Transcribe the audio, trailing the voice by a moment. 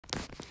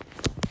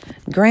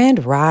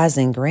Grand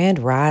rising,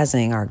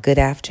 or good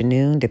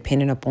afternoon,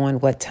 depending upon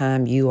what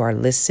time you are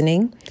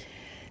listening.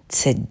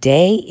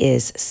 Today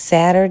is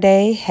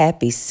Saturday.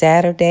 Happy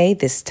Saturday.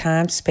 This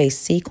time space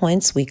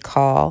sequence we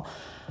call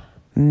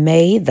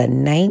May the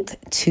 9th,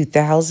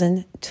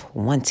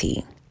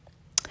 2020.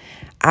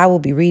 I will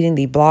be reading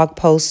the blog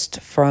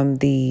post from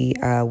the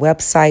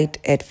website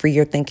at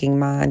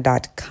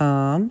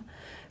freeyourthinkingmind.com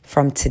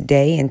from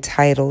today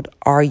entitled,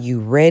 Are You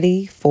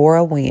Ready for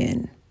a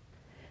Win?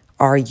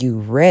 Are you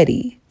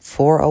ready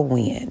for a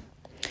win?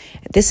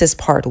 This is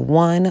part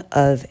one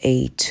of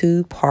a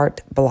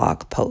two-part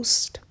blog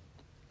post.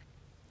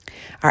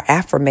 Our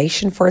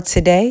affirmation for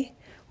today: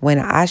 when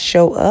I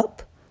show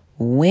up,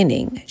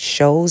 winning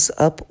shows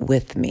up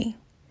with me.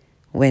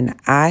 When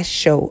I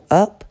show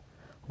up,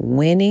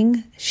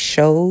 winning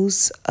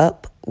shows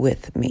up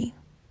with me.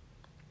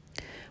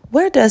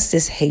 Where does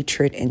this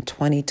hatred in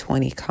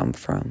 2020 come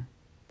from?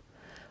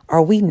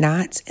 Are we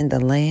not in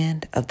the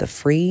land of the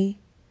free?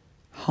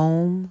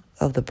 Home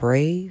of the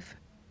brave?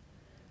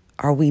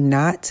 Are we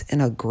not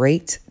in a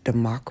great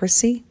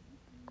democracy?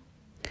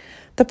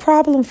 The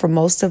problem for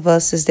most of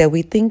us is that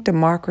we think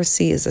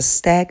democracy is a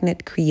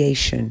stagnant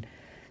creation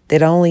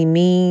that only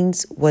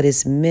means what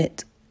was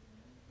meant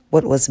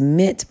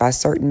by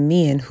certain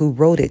men who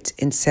wrote it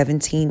in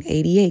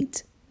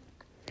 1788.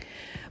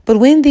 But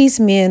when these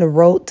men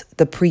wrote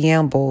the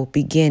preamble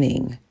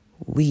beginning,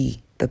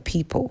 "We the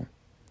people,"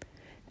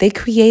 they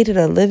created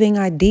a living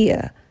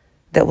idea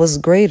that was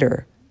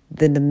greater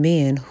than the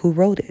men who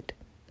wrote it.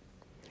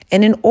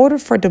 And in order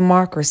for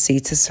democracy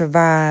to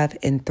survive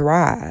and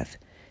thrive,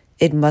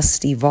 it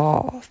must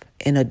evolve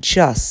and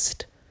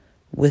adjust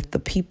with the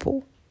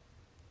people,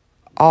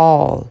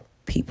 all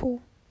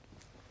people.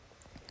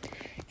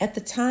 At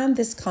the time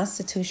this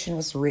Constitution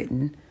was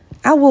written,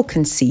 I will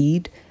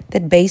concede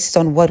that based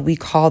on what we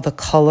call the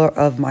color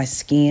of my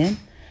skin,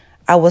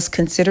 I was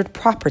considered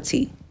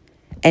property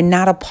and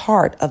not a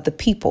part of the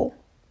people.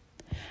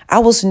 I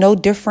was no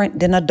different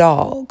than a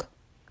dog,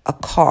 a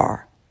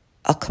car,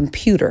 a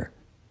computer,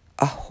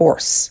 a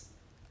horse,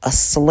 a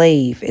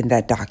slave in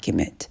that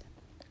document.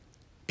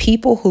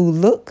 People who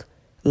look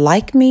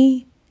like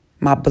me,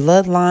 my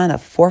bloodline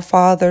of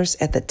forefathers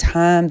at the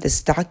time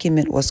this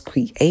document was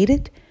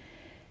created,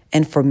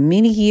 and for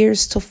many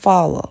years to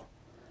follow,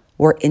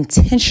 were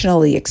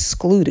intentionally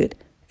excluded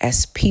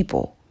as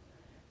people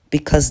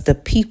because the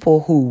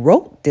people who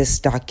wrote this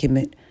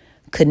document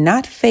could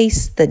not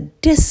face the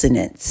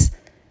dissonance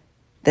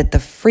that the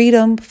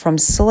freedom from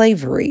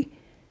slavery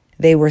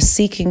they were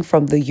seeking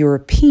from the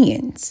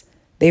Europeans,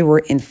 they were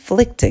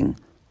inflicting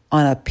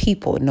on a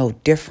people no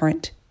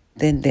different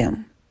than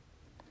them.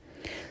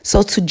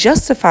 So to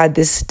justify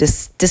this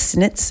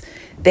dissonance,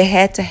 they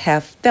had to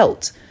have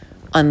felt,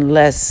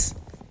 unless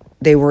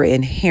they were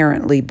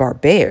inherently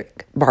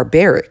barbaric.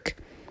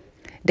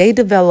 They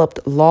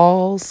developed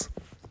laws,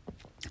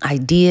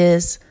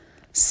 ideas,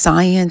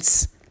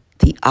 science,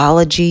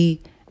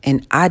 theology,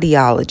 and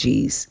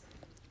ideologies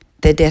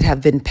that have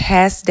been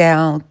passed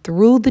down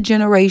through the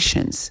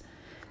generations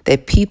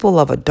that people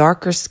of a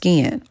darker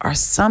skin are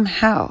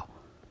somehow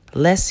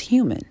less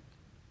human.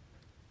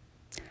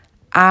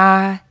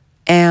 I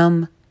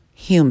am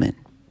human.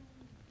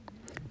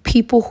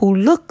 People who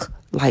look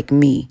like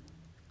me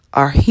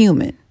are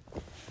human.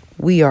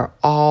 We are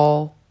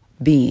all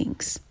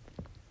beings.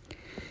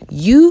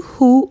 You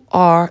who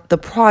are the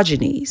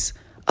progenies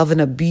of an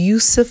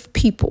abusive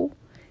people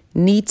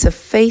need to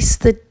face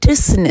the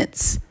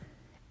dissonance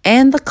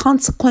and the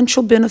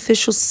consequential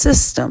beneficial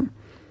system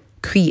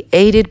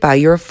created by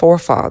your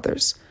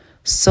forefathers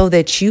so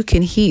that you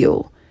can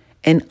heal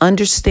and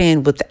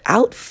understand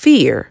without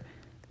fear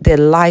that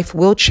life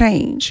will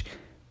change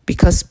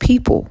because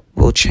people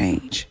will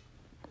change.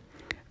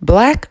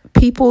 Black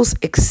people's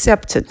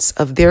acceptance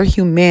of their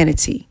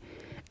humanity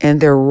and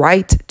their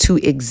right to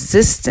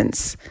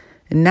existence,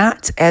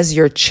 not as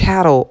your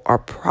chattel or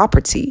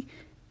property,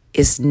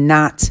 is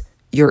not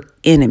your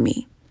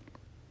enemy,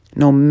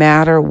 no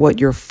matter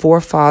what your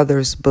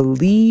forefathers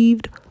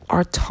believed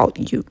or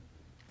taught you.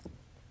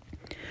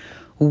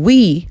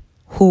 We,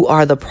 who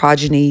are the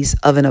progenies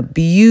of an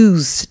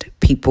abused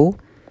people,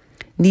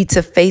 need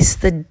to face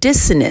the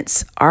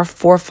dissonance our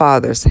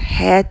forefathers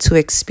had to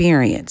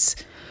experience,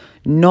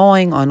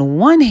 knowing on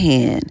one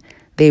hand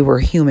they were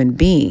human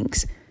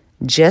beings,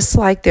 just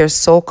like their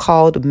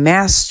so-called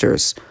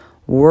masters,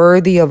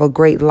 worthy of a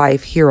great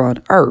life here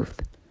on earth,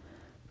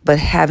 but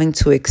having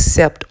to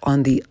accept,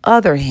 on the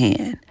other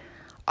hand,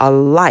 a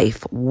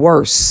life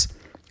worse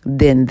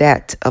than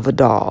that of a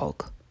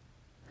dog.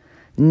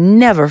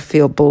 Never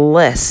feel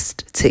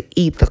blessed to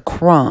eat the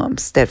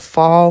crumbs that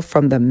fall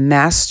from the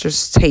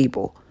master's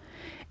table,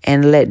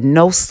 and let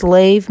no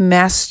slave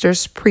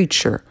master's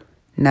preacher,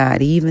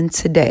 not even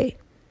today,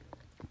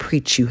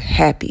 preach you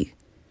happy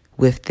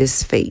with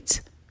this fate.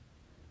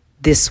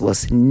 This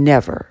was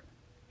never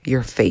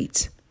your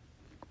fate.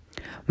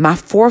 My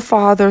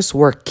forefathers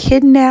were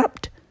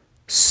kidnapped,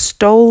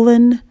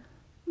 stolen,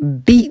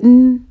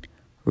 beaten,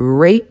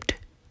 raped,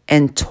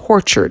 and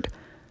tortured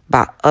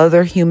by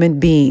other human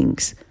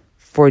beings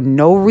for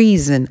no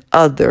reason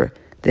other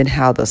than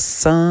how the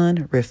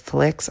sun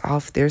reflects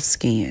off their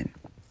skin.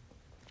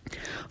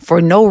 For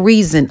no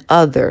reason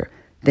other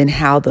than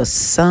how the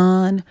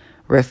sun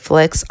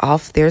reflects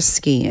off their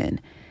skin,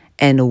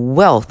 and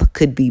wealth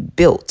could be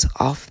built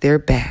off their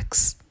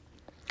backs.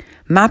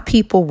 My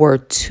people were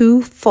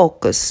too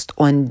focused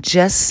on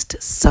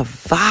just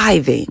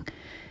surviving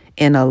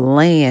in a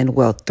land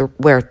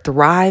where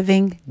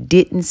thriving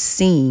didn't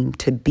seem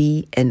to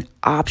be an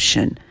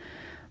option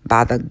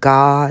by the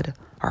God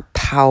or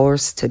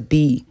powers to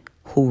be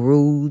who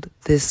ruled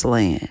this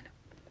land.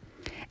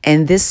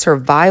 And this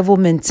survival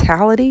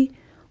mentality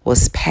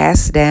was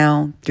passed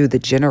down through the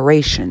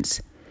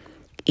generations,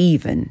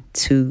 even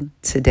to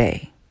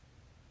today.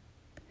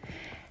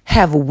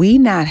 Have we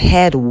not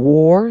had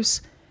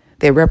wars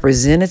that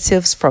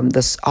representatives from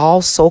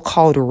all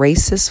so-called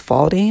races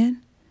fought in?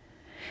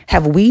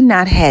 Have we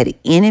not had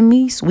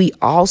enemies we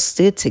all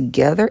stood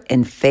together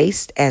and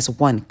faced as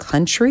one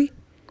country?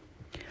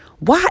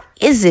 Why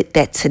is it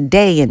that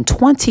today in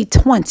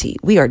 2020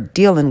 we are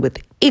dealing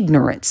with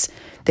ignorance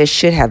that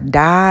should have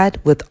died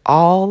with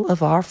all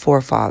of our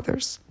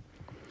forefathers?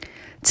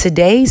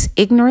 Today's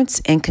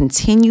ignorance and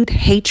continued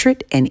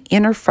hatred and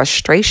inner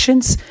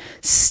frustrations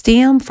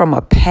stem from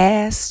a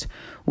past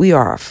we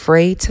are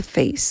afraid to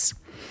face.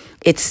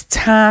 It's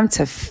time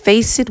to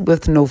face it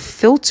with no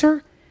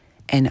filter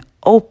and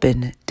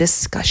open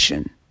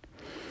discussion.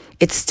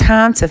 It's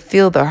time to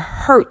feel the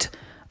hurt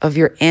of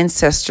your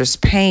ancestors'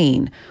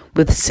 pain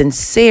with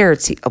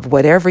sincerity of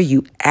whatever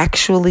you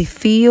actually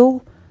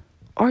feel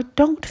or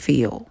don't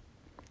feel.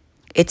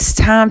 It's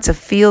time to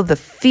feel the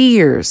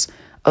fears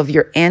of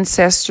your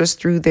ancestors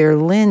through their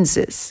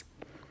lenses.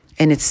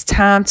 And it's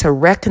time to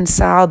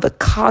reconcile the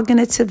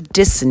cognitive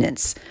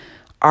dissonance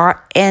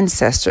our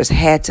ancestors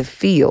had to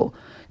feel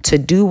to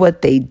do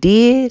what they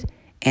did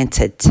and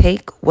to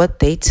take what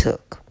they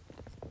took.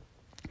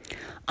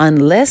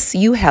 Unless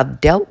you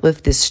have dealt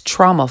with this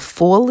trauma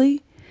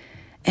fully,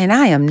 and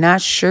I am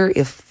not sure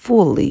if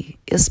fully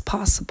is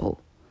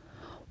possible,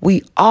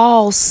 we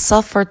all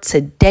suffer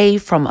today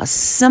from a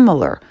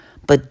similar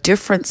but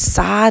different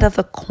side of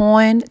the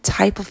coin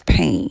type of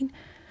pain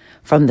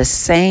from the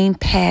same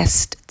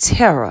past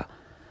terror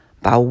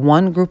by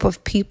one group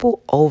of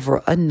people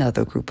over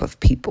another group of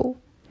people.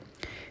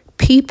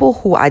 People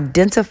who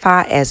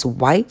identify as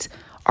white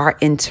are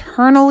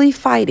internally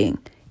fighting,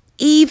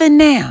 even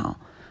now,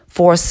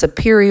 for a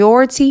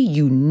superiority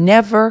you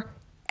never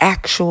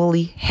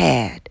actually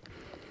had.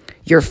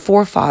 Your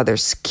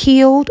forefathers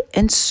killed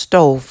and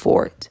stole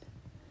for it.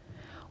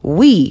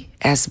 We,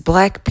 as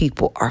Black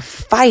people, are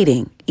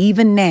fighting,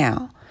 even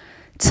now,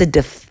 to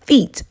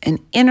defeat an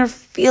inner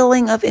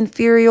feeling of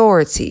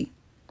inferiority.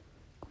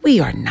 We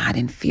are not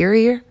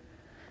inferior.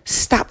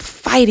 Stop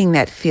fighting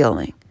that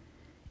feeling.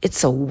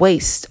 It's a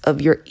waste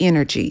of your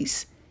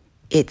energies.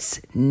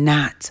 It's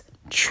not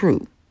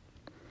true.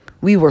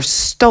 We were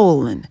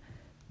stolen,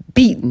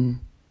 beaten,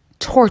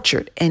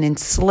 tortured, and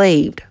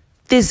enslaved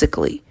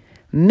physically,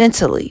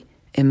 mentally,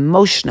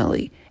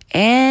 emotionally,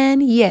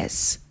 and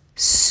yes,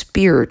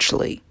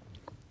 spiritually.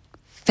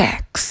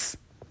 Facts.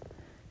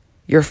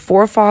 Your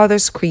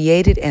forefathers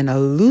created an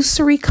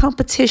illusory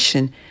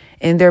competition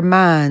in their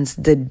minds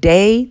the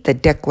day the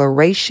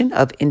Declaration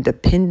of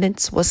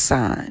Independence was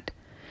signed.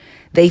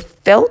 They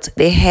felt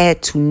they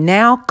had to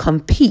now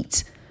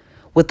compete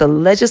with the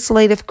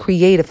legislative,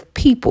 creative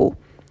people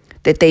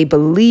that they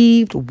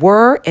believed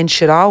were and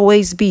should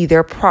always be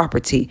their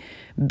property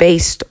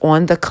based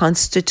on the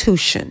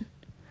Constitution.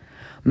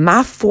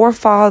 My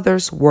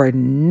forefathers were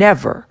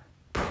never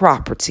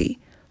property,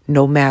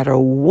 no matter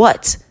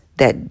what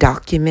that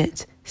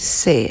document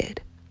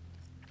said.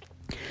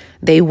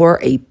 They were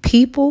a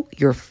people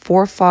your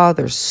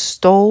forefathers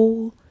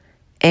stole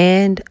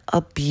and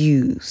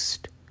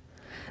abused.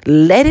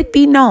 Let it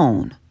be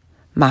known,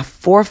 my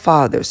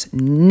forefathers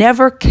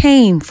never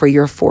came for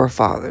your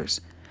forefathers.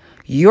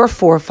 Your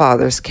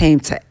forefathers came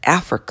to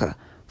Africa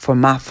for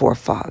my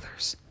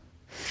forefathers.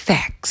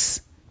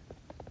 Facts.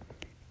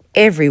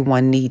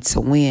 Everyone needs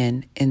a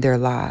win in their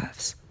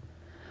lives.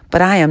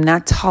 But I am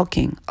not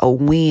talking a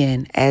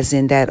win as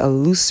in that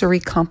illusory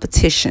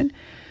competition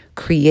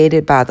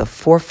created by the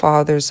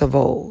forefathers of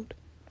old.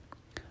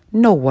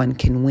 No one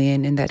can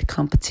win in that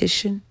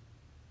competition.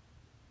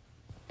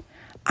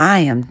 I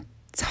am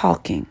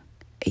talking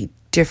a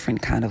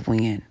different kind of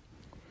win.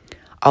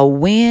 A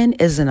win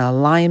is an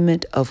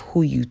alignment of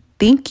who you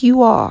think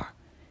you are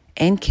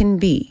and can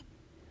be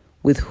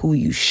with who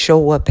you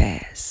show up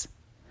as.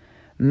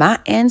 My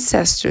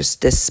ancestors,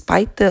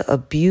 despite the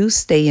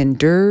abuse they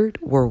endured,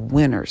 were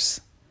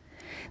winners.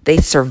 They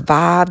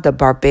survived the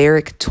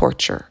barbaric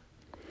torture.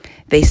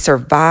 They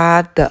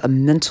survived the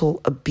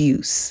mental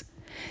abuse.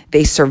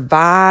 They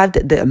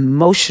survived the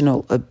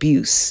emotional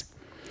abuse.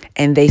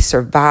 And they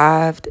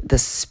survived the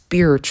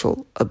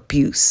spiritual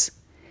abuse.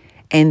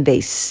 And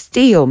they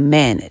still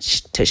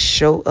managed to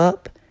show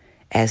up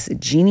as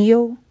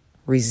genial,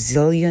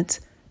 resilient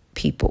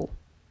people.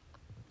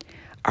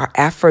 Our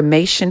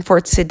affirmation for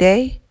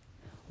today: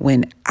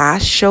 when I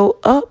show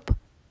up,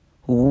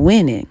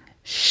 winning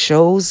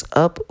shows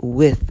up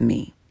with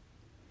me.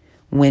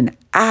 When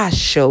I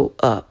show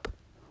up,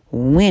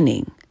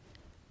 winning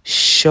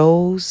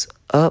shows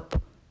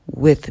up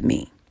with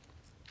me.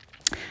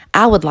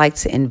 I would like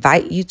to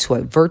invite you to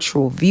a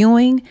virtual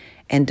viewing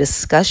and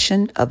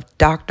discussion of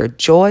Dr.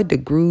 Joy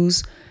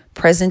DeGrew's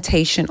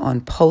presentation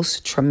on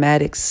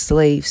post-traumatic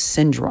slave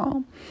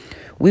syndrome.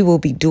 We will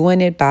be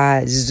doing it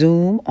by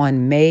Zoom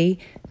on May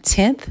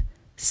 10th,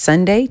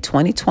 Sunday,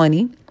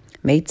 2020.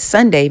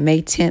 Sunday, May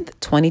 10th,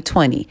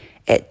 2020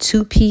 at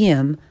 2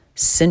 p.m.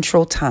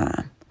 Central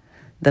Time.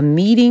 The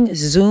meeting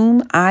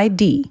Zoom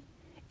ID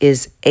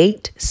is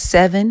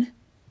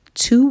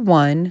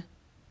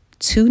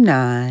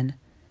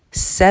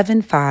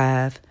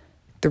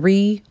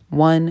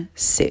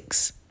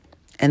 8721297536,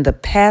 and the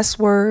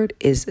password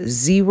is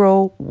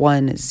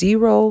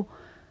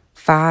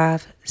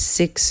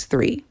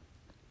 010563.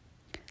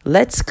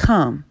 Let's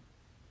come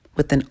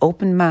with an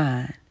open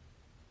mind,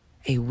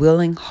 a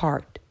willing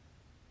heart,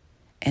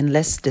 and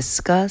let's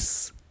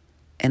discuss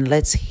and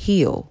let's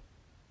heal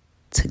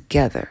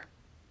together.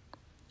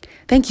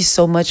 Thank you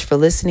so much for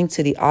listening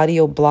to the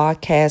audio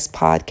blogcast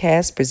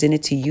podcast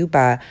presented to you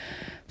by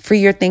Free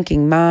Your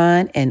Thinking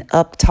Mind and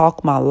Up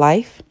Talk My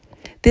Life.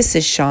 This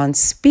is Sean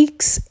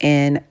Speaks,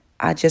 and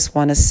I just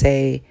want to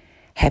say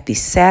happy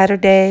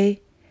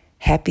Saturday.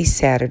 Happy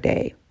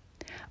Saturday.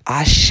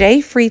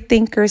 Ashe, free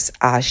thinkers,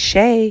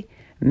 ashe.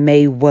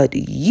 May what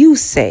you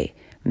say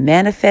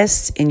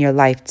manifest in your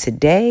life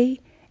today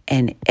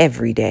and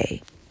every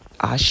day.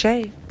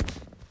 Ashe.